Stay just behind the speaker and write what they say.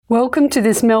Welcome to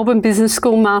this Melbourne Business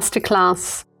School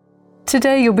Masterclass.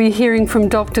 Today you'll be hearing from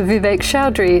Dr. Vivek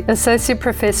Chaudhry, Associate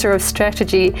Professor of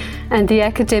Strategy and the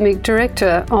Academic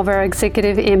Director of our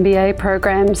Executive MBA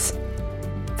programs.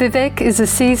 Vivek is a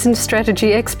seasoned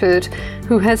strategy expert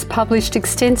who has published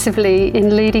extensively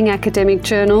in leading academic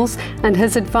journals and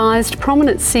has advised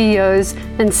prominent CEOs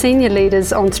and senior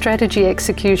leaders on strategy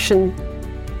execution.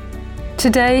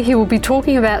 Today he will be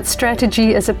talking about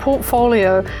strategy as a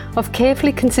portfolio of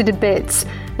carefully considered bets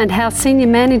and how senior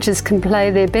managers can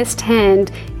play their best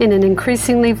hand in an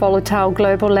increasingly volatile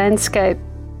global landscape.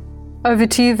 Over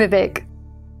to you, Vivek.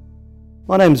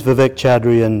 My name is Vivek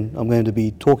Chaudhry and I'm going to be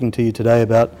talking to you today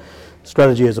about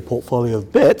strategy as a portfolio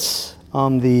of bets.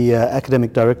 I'm the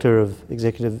Academic Director of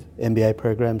Executive MBA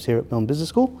programs here at Melbourne Business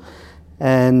School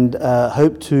and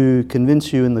hope to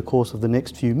convince you in the course of the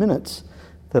next few minutes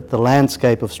that the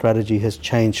landscape of strategy has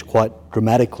changed quite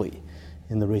dramatically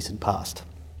in the recent past.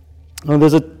 Now,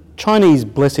 there's a Chinese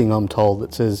blessing, I'm told,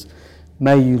 that says,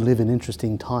 "May you live in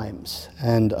interesting times."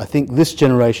 And I think this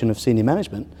generation of senior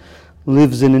management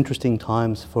lives in interesting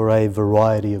times for a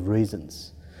variety of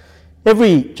reasons.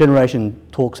 Every generation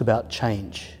talks about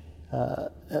change,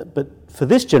 but for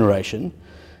this generation,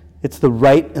 it's the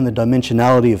rate and the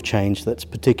dimensionality of change that's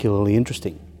particularly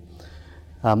interesting.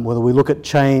 Whether we look at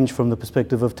change from the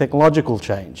perspective of technological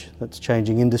change, that's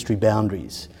changing industry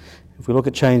boundaries. If we look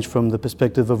at change from the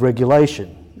perspective of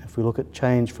regulation, if we look at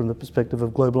change from the perspective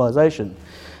of globalization,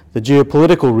 the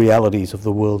geopolitical realities of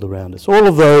the world around us, all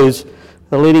of those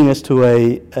are leading us to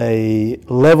a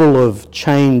level of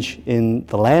change in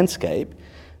the landscape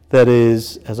that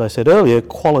is, as I said earlier,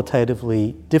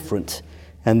 qualitatively different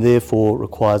and therefore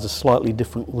requires a slightly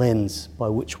different lens by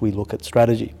which we look at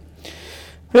strategy.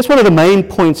 I guess one of the main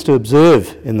points to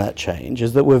observe in that change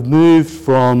is that we've moved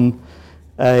from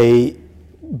a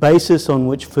basis on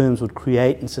which firms would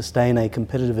create and sustain a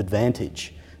competitive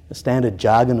advantage, the standard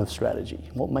jargon of strategy,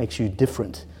 what makes you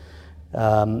different,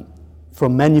 from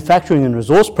manufacturing and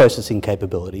resource processing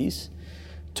capabilities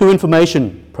to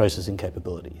information processing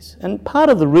capabilities. And part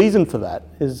of the reason for that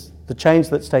is the change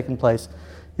that's taken place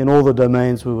in all the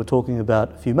domains we were talking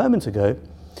about a few moments ago,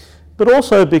 but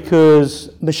also because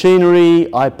machinery,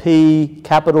 IP,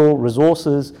 capital,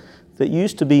 resources that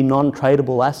used to be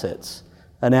non-tradable assets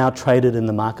are now traded in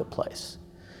the marketplace.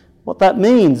 What that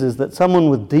means is that someone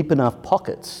with deep enough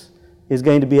pockets is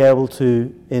going to be able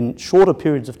to, in shorter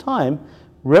periods of time,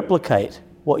 replicate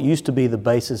what used to be the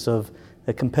basis of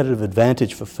a competitive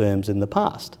advantage for firms in the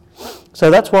past.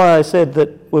 So that's why I said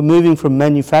that we're moving from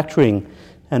manufacturing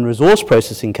and resource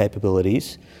processing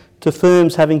capabilities to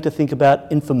firms having to think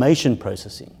about information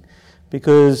processing,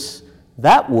 because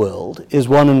that world is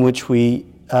one in which we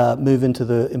move into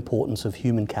the importance of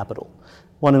human capital,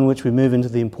 one in which we move into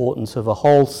the importance of a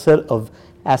whole set of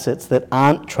assets that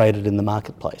aren't traded in the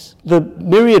marketplace. The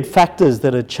myriad factors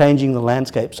that are changing the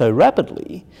landscape so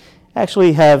rapidly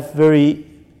actually have very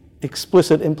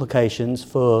explicit implications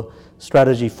for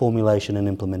strategy formulation and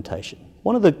implementation.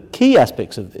 One of the key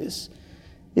aspects of this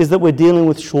is that we're dealing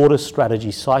with shorter strategy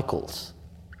cycles.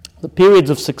 The periods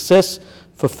of success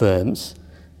for firms,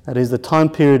 that is the time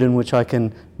period in which I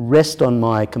can rest on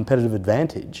my competitive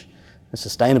advantage, the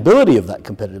sustainability of that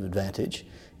competitive advantage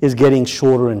is getting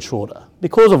shorter and shorter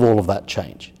because of all of that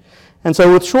change. And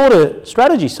so with shorter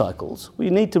strategy cycles, we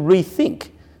need to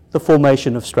rethink the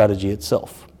formation of strategy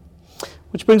itself.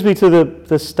 Which brings me to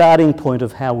the starting point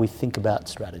of how we think about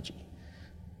strategy.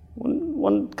 When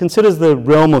one considers the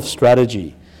realm of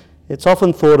strategy, it's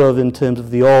often thought of in terms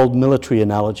of the old military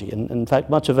analogy, and in fact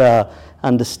much of our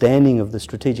understanding of the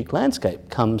strategic landscape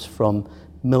comes from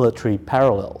military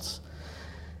parallels.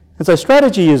 And so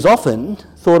strategy is often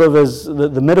thought of as,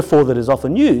 the metaphor that is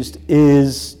often used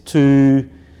is to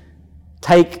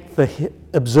take the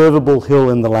observable hill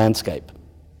in the landscape,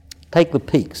 take the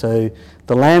peak. So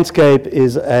the landscape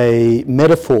is a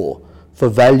metaphor for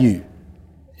value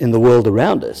in the world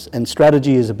around us, and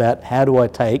strategy is about how do I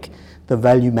take the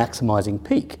value maximizing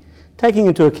peak, taking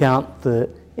into account the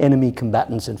enemy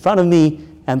combatants in front of me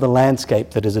and the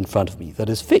landscape that is in front of me, that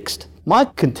is fixed. My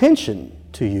contention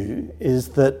to you is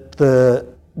that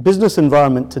the business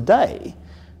environment today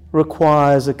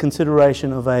requires a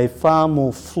consideration of a far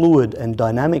more fluid and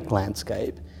dynamic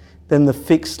landscape than the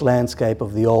fixed landscape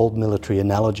of the old military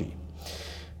analogy.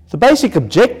 The basic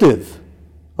objective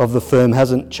of the firm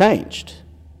hasn't changed.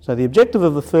 So the objective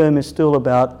of the firm is still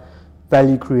about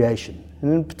value creation,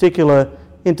 and in particular,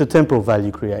 intertemporal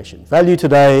value creation, value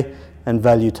today and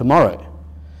value tomorrow.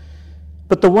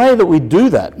 But the way that we do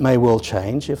that may well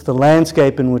change if the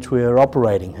landscape in which we are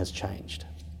operating has changed.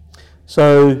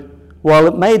 So while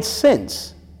it made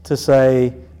sense to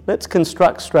say, let's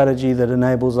construct strategy that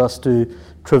enables us to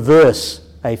traverse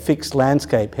a fixed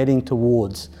landscape heading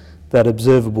towards that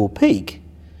observable peak.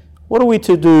 What are we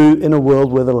to do in a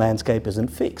world where the landscape isn't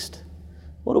fixed?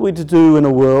 What are we to do in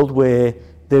a world where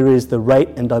there is the rate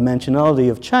and dimensionality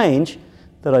of change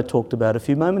that I talked about a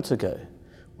few moments ago?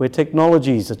 Where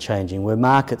technologies are changing, where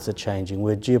markets are changing,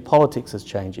 where geopolitics is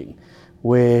changing,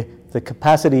 where the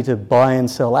capacity to buy and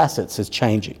sell assets is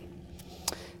changing.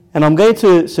 And I'm going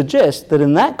to suggest that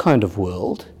in that kind of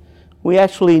world, we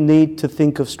actually need to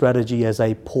think of strategy as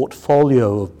a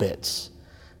portfolio of bets,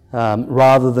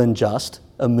 rather than just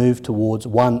a move towards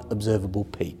one observable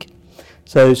peak.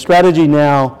 So strategy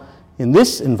now in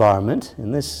this environment,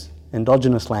 in this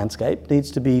endogenous landscape,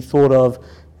 needs to be thought of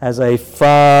as a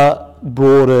far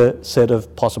broader set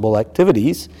of possible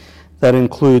activities that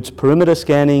includes perimeter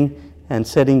scanning and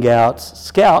setting out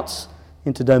scouts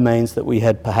into domains that we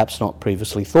had perhaps not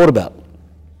previously thought about.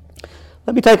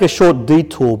 Let me take a short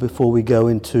detour before we go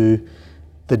into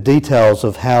the details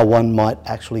of how one might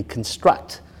actually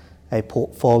construct a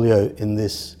portfolio in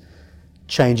this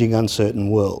changing, uncertain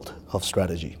world of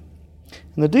strategy.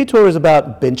 And the detour is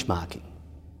about benchmarking.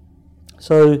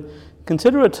 So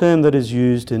consider a term that is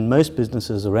used in most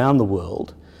businesses around the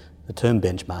world, the term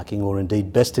benchmarking, or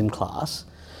indeed best in class,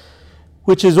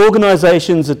 which is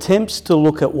organisations' attempts to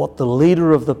look at what the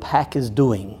leader of the pack is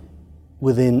doing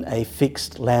within a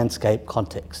fixed landscape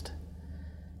context.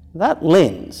 That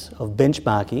lens of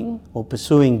benchmarking or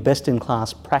pursuing best in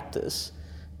class practice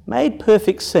made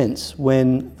perfect sense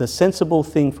when the sensible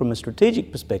thing from a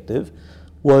strategic perspective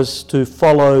was to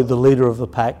follow the leader of the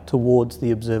pack towards the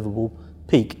observable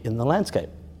peak in the landscape.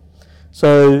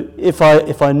 So if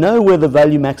I know where the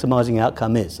value maximising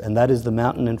outcome is, and that is the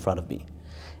mountain in front of me,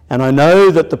 and I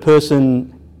know that the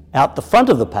person out the front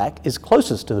of the pack is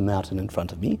closest to the mountain in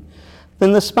front of me,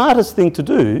 then the smartest thing to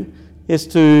do is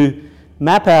to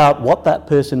map out what that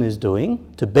person is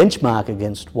doing, to benchmark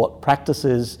against what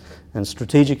practices and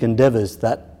strategic endeavours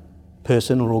that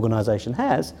person or organisation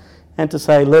has, and to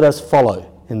say, let us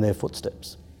follow in their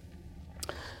footsteps.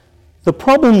 The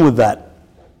problem with that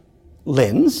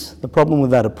lens, the problem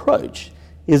with that approach,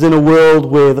 is in a world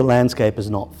where the landscape is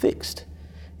not fixed.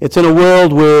 It's in a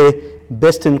world where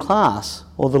best in class,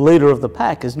 or the leader of the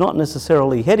pack, is not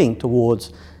necessarily heading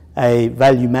towards a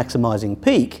value maximising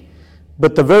peak,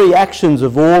 but the very actions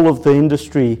of all of the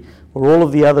industry or all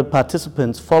of the other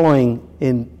participants following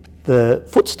in the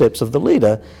footsteps of the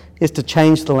leader is to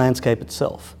change the landscape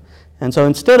itself. And so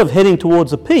instead of heading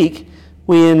towards a peak,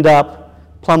 we end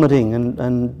up plummeting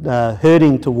and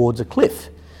herding towards a cliff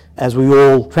as we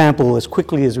all trample as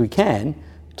quickly as we can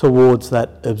towards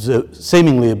that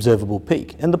seemingly observable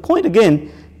peak. And the point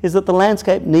again is that the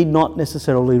landscape need not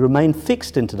necessarily remain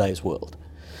fixed in today's world.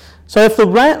 So if the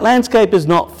landscape is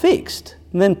not fixed,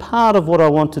 then part of what I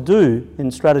want to do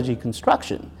in strategy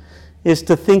construction is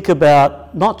to think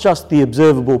about not just the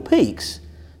observable peaks,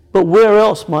 but where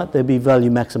else might there be value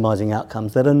maximising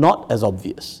outcomes that are not as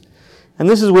obvious. And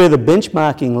this is where the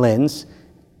benchmarking lens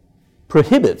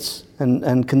prohibits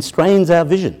and constrains our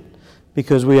vision,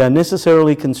 because we are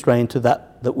necessarily constrained to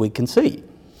that we can see.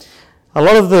 A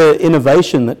lot of the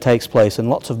innovation that takes place in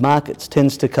lots of markets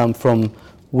tends to come from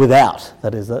without,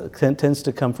 that is, tends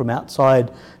to come from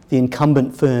outside the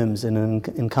incumbent firms in an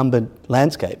incumbent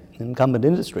landscape, incumbent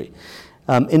industry,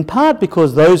 in part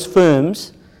because those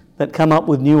firms that come up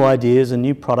with new ideas and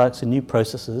new products and new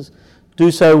processes do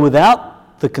so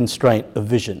without the constraint of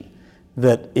vision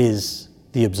that is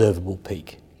the observable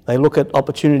peak. They look at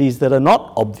opportunities that are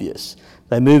not obvious.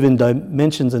 They move in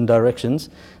dimensions and directions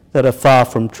that are far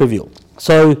from trivial.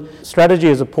 So strategy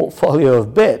as a portfolio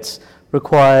of bets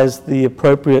requires the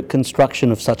appropriate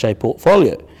construction of such a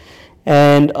portfolio.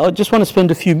 And I just want to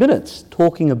spend a few minutes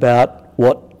talking about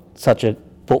what such a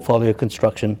portfolio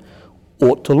construction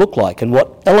ought to look like and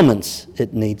what elements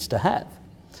it needs to have.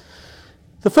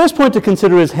 The first point to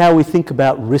consider is how we think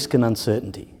about risk and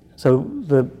uncertainty. So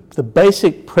the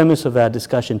basic premise of our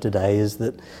discussion today is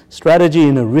that strategy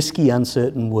in a risky,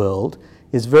 uncertain world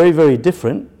is very, very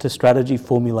different to strategy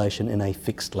formulation in a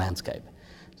fixed landscape.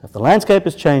 So if the landscape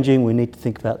is changing, we need to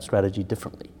think about strategy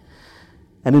differently.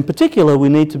 And in particular, we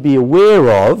need to be aware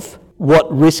of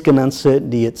what risk and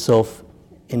uncertainty itself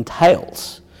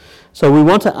entails. So we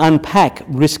want to unpack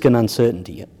risk and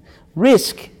uncertainty.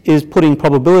 Risk is putting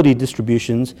probability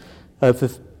distributions over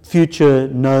future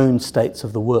known states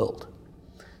of the world.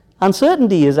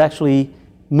 Uncertainty is actually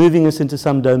moving us into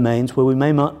some domains where we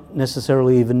may not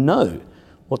necessarily even know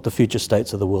what the future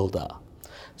states of the world are.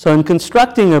 So in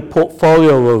constructing a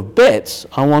portfolio of bets,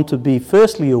 I want to be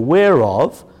firstly aware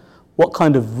of what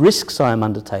kind of risks I am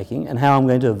undertaking and how I'm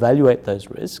going to evaluate those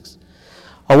risks.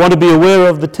 I want to be aware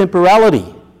of the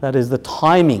temporality, that is the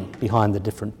timing behind the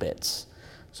different bets.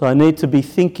 So I need to be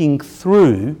thinking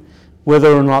through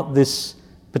whether or not this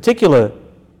particular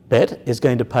bet is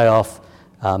going to pay off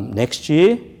next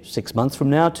year, 6 months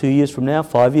from now, 2 years from now,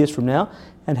 5 years from now,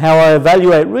 and how I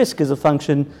evaluate risk is a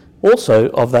function also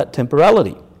of that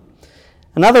temporality.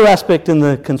 Another aspect in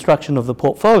the construction of the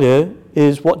portfolio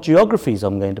is what geographies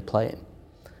I'm going to play in.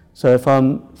 So if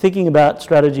I'm thinking about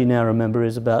strategy now, remember,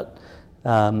 is about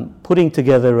putting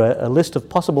together a list of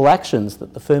possible actions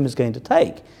that the firm is going to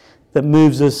take that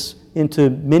moves us into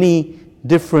many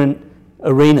different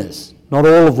arenas, not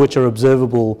all of which are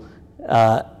observable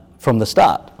from the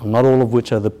start, not all of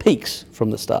which are the peaks from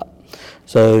the start.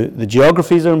 So the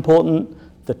geographies are important,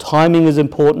 the timing is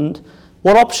important,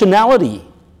 what optionality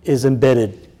is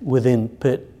embedded within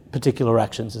particular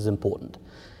actions is important.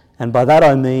 And by that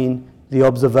I mean the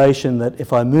observation that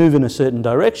if I move in a certain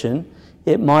direction,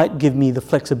 it might give me the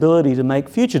flexibility to make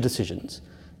future decisions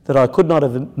that I could not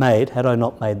have made had I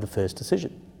not made the first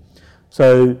decision.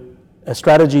 So a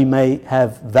strategy may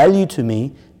have value to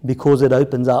me because it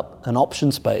opens up an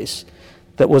option space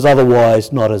that was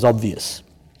otherwise not as obvious.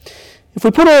 If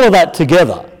we put all of that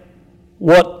together,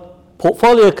 what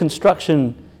portfolio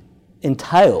construction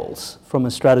entails from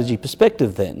a strategy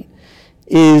perspective then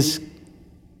is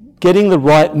getting the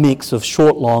right mix of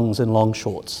short longs and long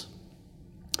shorts.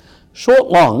 Short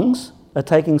longs are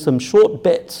taking some short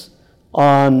bets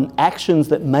on actions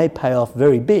that may pay off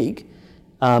very big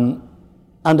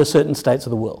under certain states of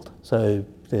the world. So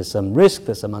there's some risk,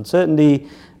 there's some uncertainty,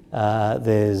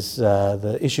 there's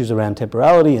the issues around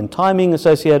temporality and timing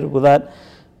associated with that,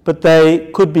 but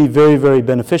they could be very, very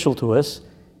beneficial to us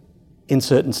in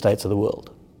certain states of the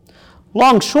world.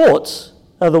 Long shorts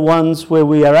are the ones where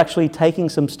we are actually taking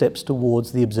some steps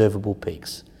towards the observable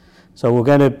peaks. So we're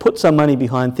going to put some money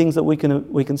behind things that we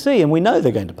can see and we know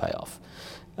they're going to pay off,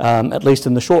 at least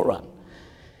in the short run.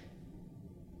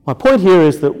 My point here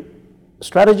is that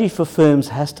strategy for firms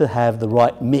has to have the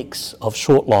right mix of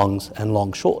short longs and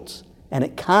long shorts. And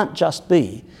it can't just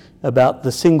be about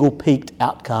the single peaked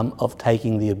outcome of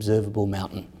taking the observable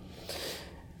mountain.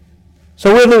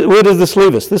 So where does this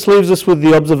leave us? This leaves us with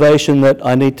the observation that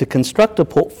I need to construct a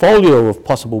portfolio of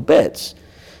possible bets.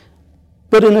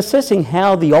 But in assessing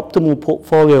how the optimal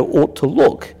portfolio ought to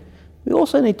look, we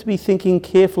also need to be thinking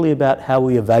carefully about how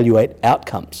we evaluate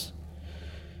outcomes.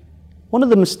 One of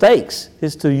the mistakes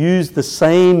is to use the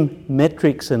same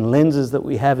metrics and lenses that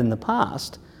we have in the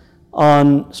past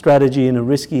on strategy in a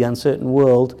risky, uncertain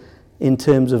world in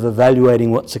terms of evaluating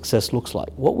what success looks like.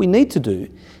 What we need to do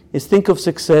is think of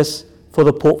success for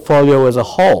the portfolio as a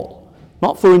whole,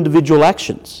 not for individual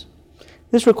actions.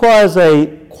 This requires a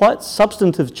quite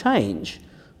substantive change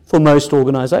for most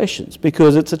organisations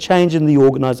because it's a change in the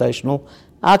organisational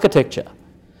architecture.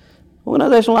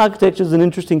 Organisational architecture is an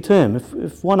interesting term.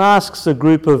 If one asks a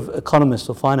group of economists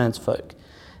or finance folk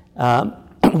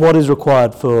what is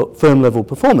required for firm-level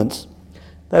performance,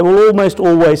 they will almost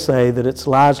always say that it's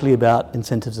largely about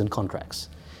incentives and contracts.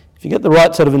 If you get the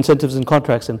right set of incentives and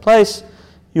contracts in place,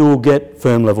 you will get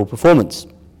firm-level performance.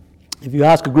 If you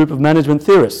ask a group of management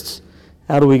theorists,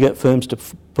 how do we get firms to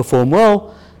perform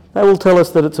well? They will tell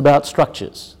us that it's about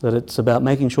structures, that it's about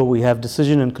making sure we have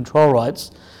decision and control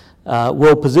rights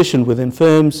well positioned within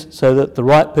firms so that the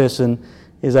right person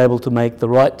is able to make the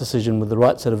right decision with the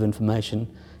right set of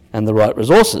information and the right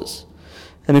resources.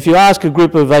 And if you ask a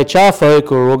group of HR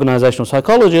folk or organisational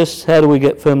psychologists, how do we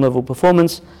get firm-level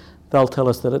performance? They'll tell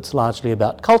us that it's largely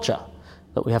about culture,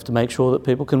 that we have to make sure that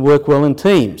people can work well in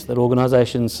teams, that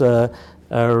organisations are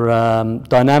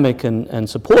dynamic and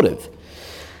supportive.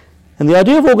 And the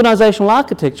idea of organisational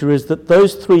architecture is that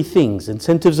those three things,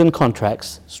 incentives and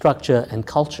contracts, structure and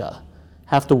culture,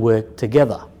 have to work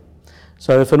together.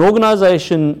 So if an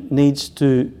organisation needs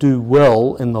to do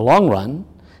well in the long run,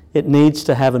 it needs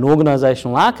to have an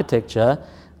organisational architecture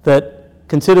that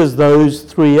considers those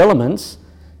three elements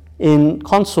in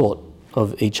consort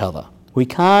of each other. We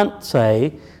can't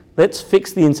say, let's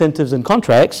fix the incentives and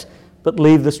contracts, but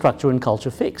leave the structure and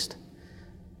culture fixed.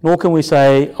 Nor can we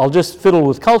say, I'll just fiddle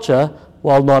with culture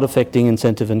while not affecting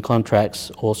incentive and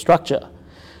contracts or structure.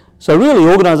 So really,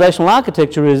 organisational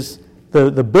architecture is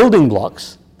the building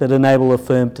blocks that enable a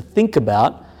firm to think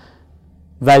about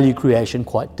value creation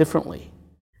quite differently.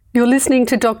 You're listening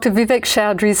to Dr. Vivek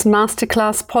Chaudhry's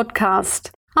Masterclass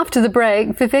podcast. After the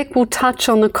break, Vivek will touch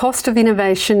on the cost of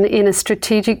innovation in a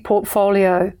strategic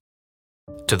portfolio.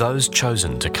 To those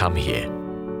chosen to come here,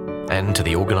 and to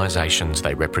the organisations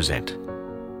they represent,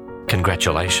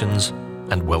 congratulations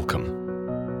and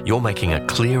welcome. you're making a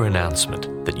clear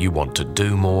announcement that you want to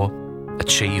do more,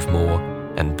 achieve more,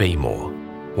 and be more.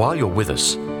 While you're with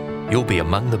us, you'll be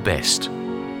among the best,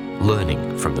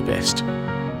 learning from the best.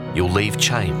 You'll leave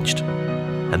changed,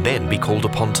 and then be called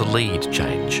upon to lead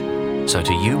change. So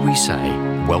to you we say,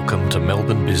 welcome to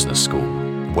Melbourne Business School.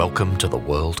 Welcome to the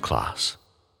world class.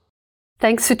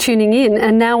 Thanks for tuning in,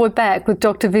 and now we're back with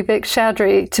Dr. Vivek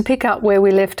Chaudhry to pick up where we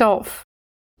left off.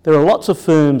 There are lots of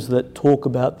firms that talk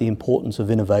about the importance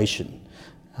of innovation.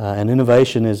 And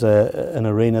innovation is an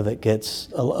arena that gets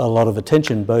a lot of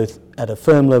attention, both at a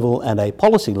firm level and a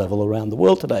policy level around the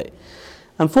world today.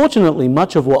 Unfortunately,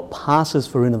 much of what passes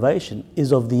for innovation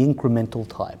is of the incremental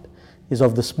type, is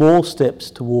of the small steps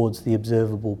towards the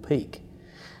observable peak.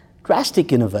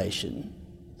 Drastic innovation,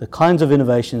 the kinds of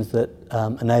innovations that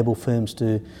enable firms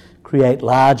to create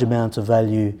large amounts of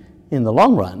value in the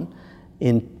long run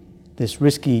in this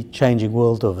risky, changing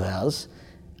world of ours,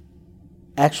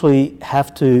 actually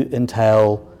have to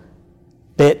entail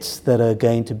bets that are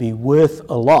going to be worth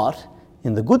a lot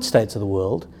in the good states of the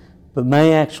world, but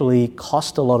may actually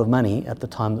cost a lot of money at the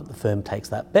time that the firm takes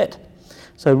that bet.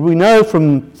 So we know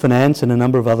from finance and a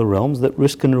number of other realms that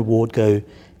risk and reward go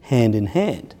hand in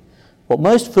hand. What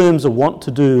most firms want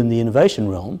to do in the innovation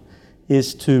realm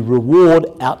is to reward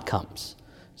outcomes.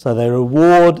 So they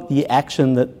reward the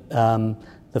action that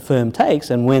the firm takes,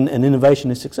 and when an innovation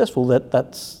is successful,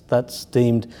 that's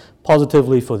deemed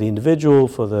positively for the individual,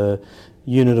 for the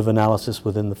unit of analysis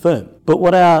within the firm. But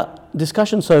what our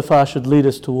discussion so far should lead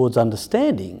us towards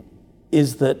understanding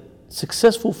is that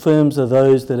successful firms are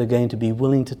those that are going to be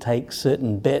willing to take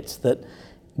certain bets that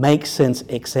make sense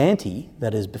ex ante,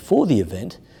 that is before the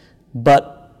event,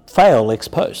 but fail ex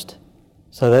post.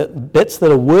 So that bets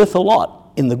that are worth a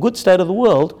lot in the good state of the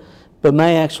world, but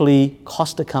may actually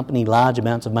cost a company large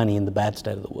amounts of money in the bad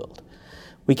state of the world.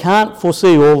 We can't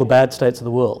foresee all the bad states of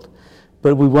the world,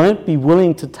 but we won't be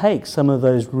willing to take some of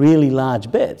those really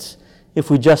large bets if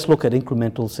we just look at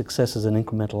incremental successes and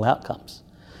incremental outcomes.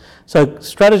 So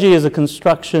strategy as a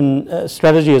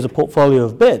portfolio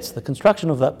of bets, the construction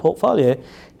of that portfolio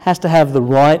has to have the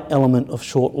right element of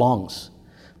short longs.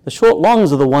 The short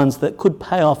longs are the ones that could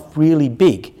pay off really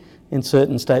big in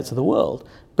certain states of the world,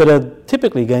 but are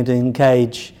typically going to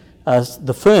engage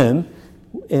the firm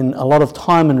in a lot of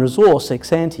time and resource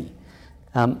ex ante,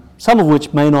 some of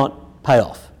which may not pay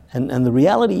off. And the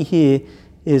reality here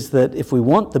is that if we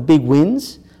want the big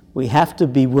wins, we have to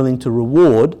be willing to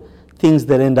reward things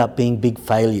that end up being big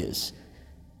failures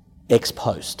ex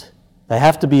post. They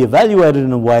have to be evaluated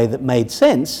in a way that made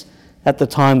sense at the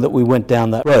time that we went down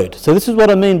that road. So this is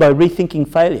what I mean by rethinking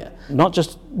failure. Not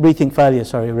just rethink failure,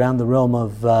 around the realm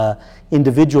of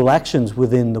individual actions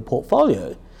within the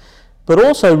portfolio, but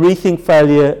also rethink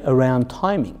failure around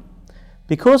timing.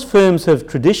 Because firms have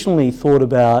traditionally thought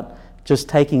about just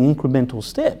taking incremental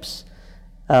steps,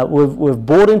 we've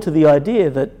bought into the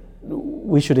idea that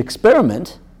we should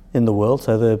experiment in the world.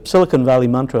 So the Silicon Valley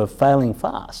mantra of failing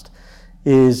fast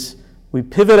is we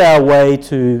pivot our way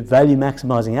to value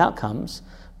maximizing outcomes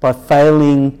by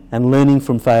failing and learning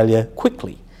from failure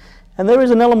quickly. And there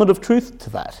is an element of truth to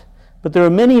that. But there are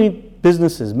many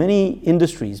businesses, many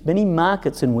industries, many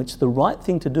markets in which the right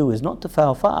thing to do is not to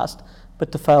fail fast,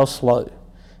 but to fail slow.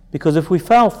 Because if we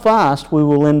fail fast, we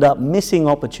will end up missing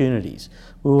opportunities.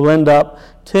 We will end up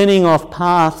turning off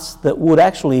paths that would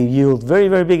actually yield very,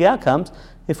 very big outcomes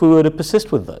if we were to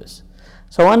persist with those.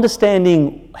 So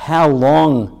understanding how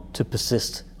long to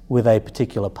persist with a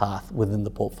particular path within the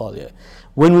portfolio,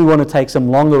 when we want to take some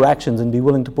longer actions and be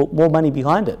willing to put more money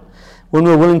behind it, when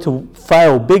we're willing to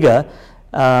fail bigger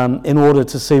in order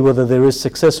to see whether there is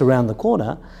success around the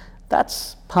corner,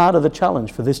 that's part of the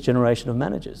challenge for this generation of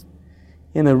managers.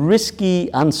 In a risky,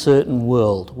 uncertain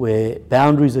world where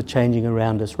boundaries are changing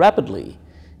around us rapidly,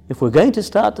 if we're going to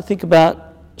start to think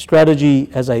about strategy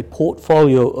as a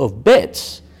portfolio of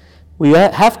bets, we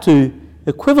have to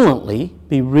equivalently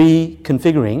be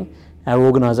reconfiguring our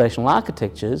organisational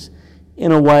architectures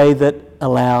in a way that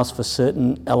allows for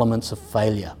certain elements of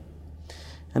failure.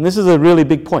 And this is a really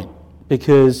big point,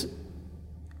 because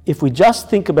if we just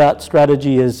think about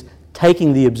strategy as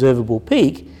taking the observable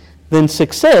peak, then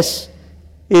success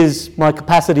is my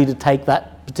capacity to take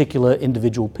that particular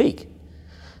individual peak.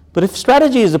 But if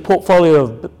strategy is a portfolio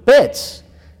of bets,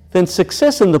 then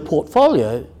success in the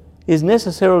portfolio is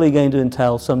necessarily going to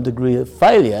entail some degree of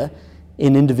failure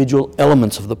in individual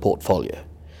elements of the portfolio.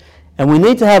 And we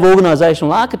need to have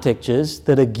organisational architectures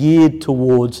that are geared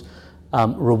towards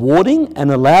rewarding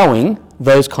and allowing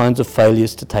those kinds of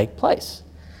failures to take place.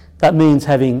 That means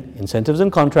having incentives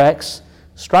and contracts,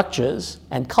 structures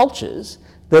and cultures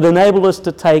that enable us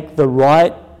to take the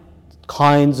right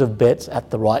kinds of bets at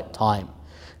the right time.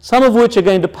 Some of which are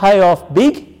going to pay off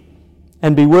big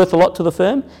and be worth a lot to the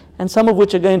firm, and some of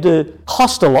which are going to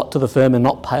cost a lot to the firm and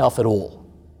not pay off at all.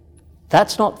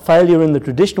 That's not failure in the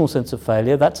traditional sense of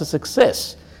failure, that's a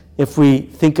success if we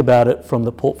think about it from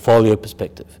the portfolio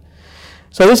perspective.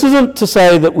 So this isn't to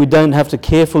say that we don't have to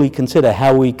carefully consider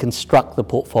how we construct the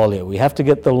portfolio. We have to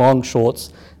get the long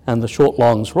shorts and the short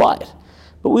longs right.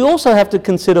 But we also have to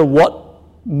consider what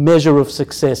measure of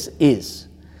success is.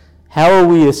 How are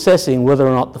we assessing whether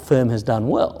or not the firm has done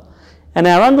well? And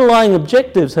our underlying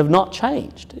objectives have not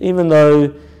changed, even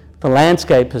though the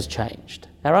landscape has changed.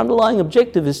 Our underlying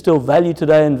objective is still value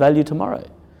today and value tomorrow.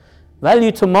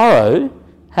 Value tomorrow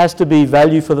has to be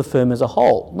value for the firm as a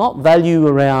whole, not value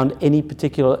around any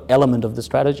particular element of the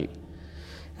strategy.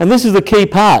 And this is the key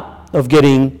part of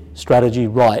getting strategy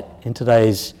right in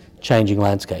today's changing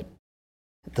landscape.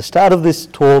 At the start of this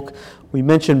talk, we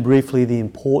mentioned briefly the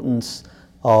importance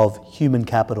of human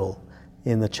capital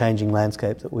in the changing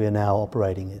landscape that we are now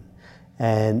operating in,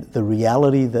 and the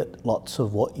reality that lots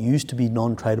of what used to be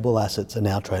non-tradable assets are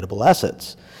now tradable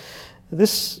assets.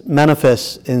 This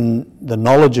manifests in the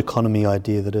knowledge economy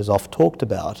idea that is oft talked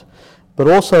about, but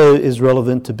also is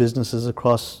relevant to businesses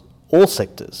across all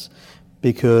sectors,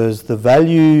 because the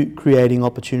value creating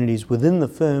opportunities within the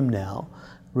firm now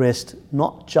rest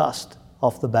not just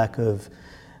off the back of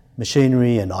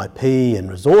machinery and IP and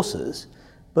resources,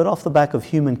 but off the back of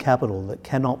human capital that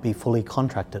cannot be fully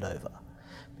contracted over.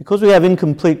 Because we have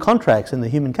incomplete contracts in the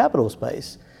human capital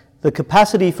space, the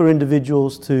capacity for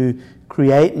individuals to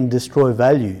create and destroy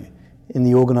value in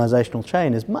the organisational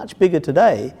chain is much bigger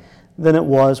today than it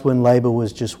was when labour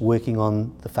was just working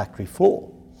on the factory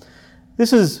floor.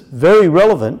 This is very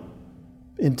relevant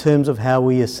in terms of how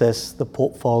we assess the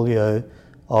portfolio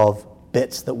of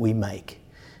bets that we make,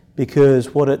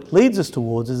 because what it leads us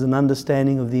towards is an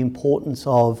understanding of the importance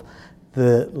of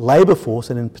the labour force,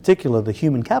 and in particular the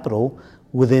human capital,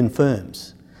 within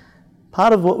firms.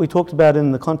 Part of what we talked about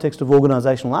in the context of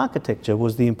organisational architecture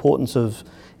was the importance of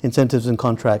incentives and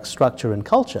contracts, structure and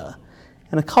culture.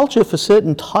 And a culture for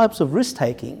certain types of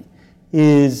risk-taking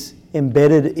is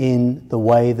embedded in the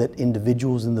way that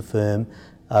individuals in the firm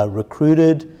are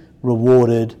recruited,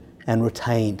 rewarded and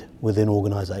retained within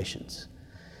organisations.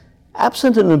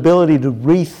 Absent an ability to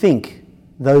rethink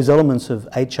those elements of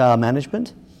HR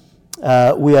management,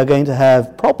 we are going to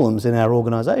have problems in our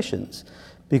organisations,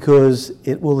 because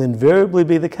it will invariably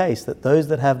be the case that those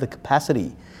that have the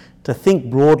capacity to think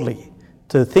broadly,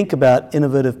 to think about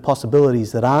innovative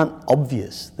possibilities that aren't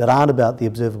obvious, that aren't about the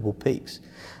observable peaks,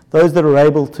 those that are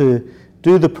able to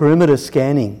do the perimeter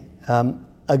scanning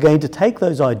are going to take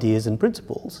those ideas and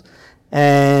principles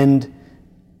and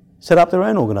set up their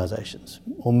own organisations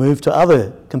or move to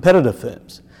other competitor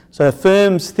firms. So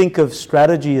firms think of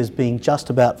strategy as being just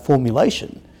about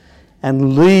formulation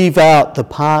and leave out the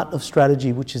part of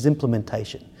strategy which is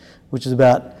implementation, which is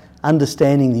about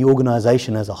understanding the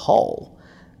organisation as a whole,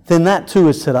 then that too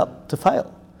is set up to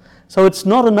fail. So it's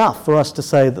not enough for us to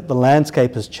say that the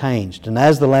landscape has changed, and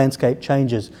as the landscape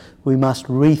changes, we must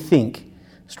rethink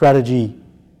strategy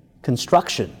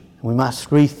construction. We must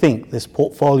rethink this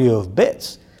portfolio of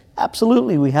bets.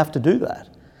 Absolutely, we have to do that.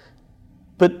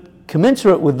 But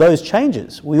commensurate with those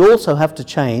changes, we also have to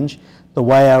change the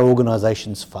way our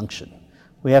organisations function.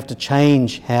 We have to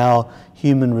change how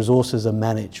human resources are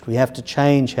managed. We have to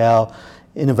change how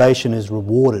innovation is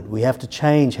rewarded. We have to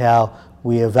change how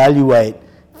we evaluate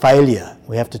failure.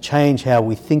 We have to change how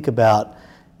we think about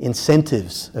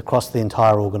incentives across the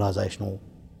entire organisational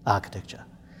architecture.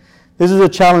 This is a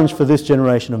challenge for this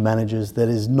generation of managers that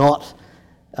is not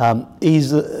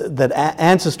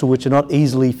answers to which are not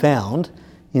easily found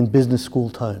in business school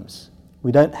tomes.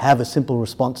 We don't have a simple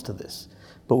response to this,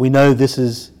 but we know this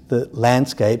is the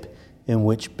landscape in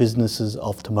which businesses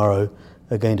of tomorrow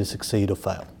are going to succeed or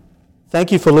fail.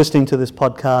 Thank you for listening to this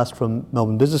podcast from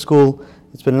Melbourne Business School.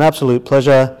 It's been an absolute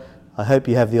pleasure. I hope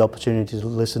you have the opportunity to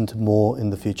listen to more in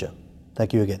the future.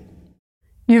 Thank you again.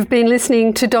 You've been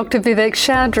listening to Dr. Vivek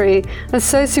Chaudhry,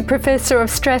 Associate Professor of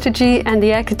Strategy and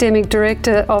the Academic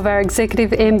Director of our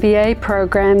Executive MBA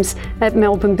programs at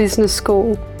Melbourne Business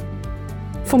School.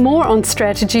 For more on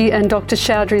strategy and Dr.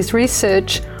 Chaudhry's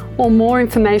research, or more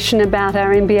information about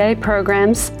our MBA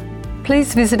programs,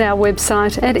 please visit our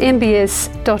website at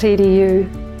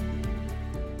mbs.edu.